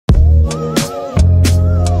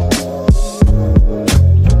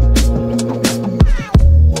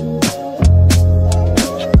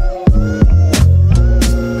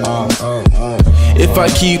I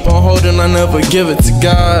keep on holding, I never give it to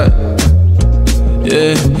God.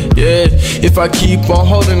 Yeah, yeah. If I keep on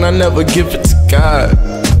holding, I never give it to God.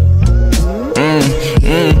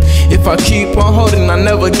 If I keep on holding, I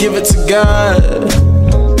never give it to God.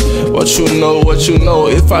 What you know, what you know.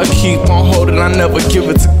 If I keep on holding, I never give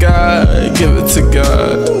it to God. Give it to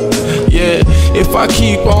God. Yeah. If I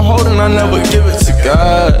keep on holding, I never give it to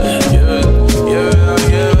God.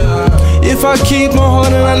 If I keep on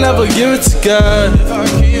holding, I never give it to God.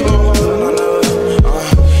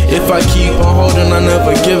 If I keep on holding, I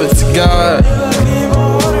never give it to God.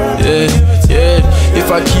 Yeah, yeah.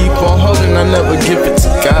 If I keep on holding, I never give it to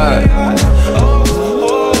God.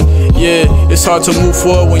 Yeah, it's hard to move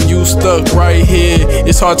forward when you stuck right here.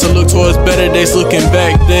 It's hard to look towards better days looking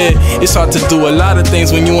back there. It's hard to do a lot of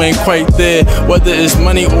things when you ain't quite there. Whether it's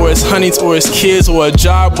money or it's honeys or it's kids or a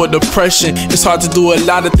job or depression. It's hard to do a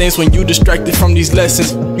lot of things when you distracted from these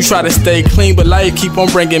lessons. You try to stay clean, but life keep on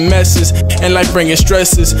bringing messes. And life bringing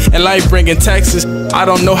stresses, and life bringing taxes. I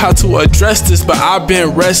don't know how to address this, but I've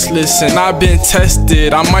been restless and I've been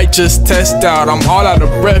tested. I might just test out, I'm all out of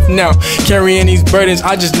breath now. Carrying these burdens,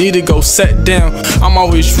 I just need to go set down. I'm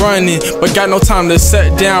always running, but got no time to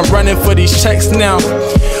set down. Running for these checks now.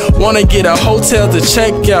 Wanna get a hotel to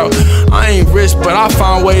check out. I ain't rich, but I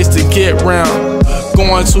find ways to get round.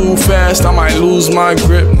 Going too fast, I might lose my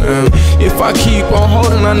grip now. If I keep on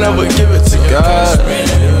holding, I never give it to God.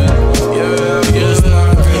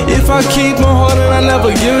 If I keep on holding, I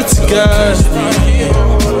never give it to God.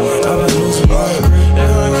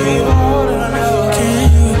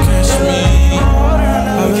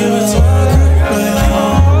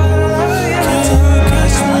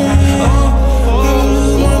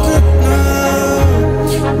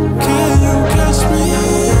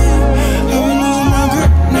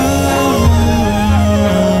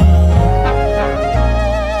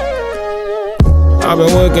 I've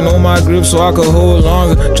been working on my grip so I could hold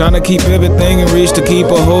longer. Trying to keep everything in reach to keep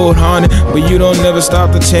a hold on it. But you don't never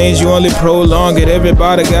stop the change, you only prolong it.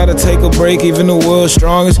 Everybody gotta take a break, even the world's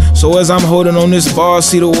strongest. So as I'm holding on this bar,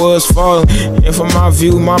 see the world's falling. And from my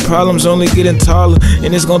view, my problem's only getting taller.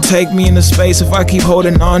 And it's gonna take me into space if I keep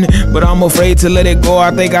holding on it. But I'm afraid to let it go,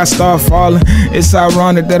 I think I start falling. It's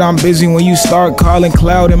ironic that I'm busy when you start calling.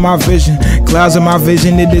 Cloud in my vision, clouds in my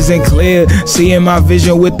vision, it isn't clear. Seeing my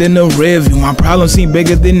vision within the rear view. My problems seem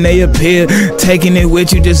bigger than they appear. Taking it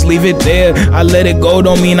with you, just leave it there. I let it go,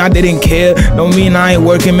 don't mean I didn't care. Don't mean I ain't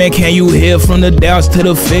working, man, can you hear? From the doubts to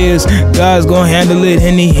the fears, God's gonna handle it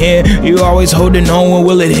in the end. You always holding on, when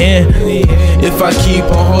will it end? If I keep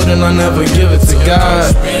on holding, I never give it to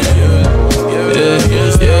God. Yeah,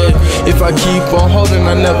 yeah. If I keep on holding,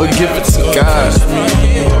 I never give it to God.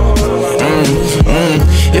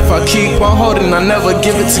 If I keep on holding, I never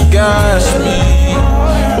give it to God.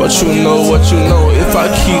 What you know, what you know. If I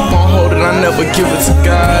keep on holding, I never give it to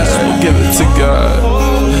God. Give it to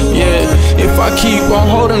God. Yeah. If I keep on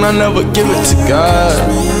holding, I never give it to God.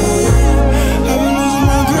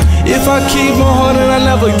 If I keep on holding, I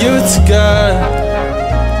never give it to God.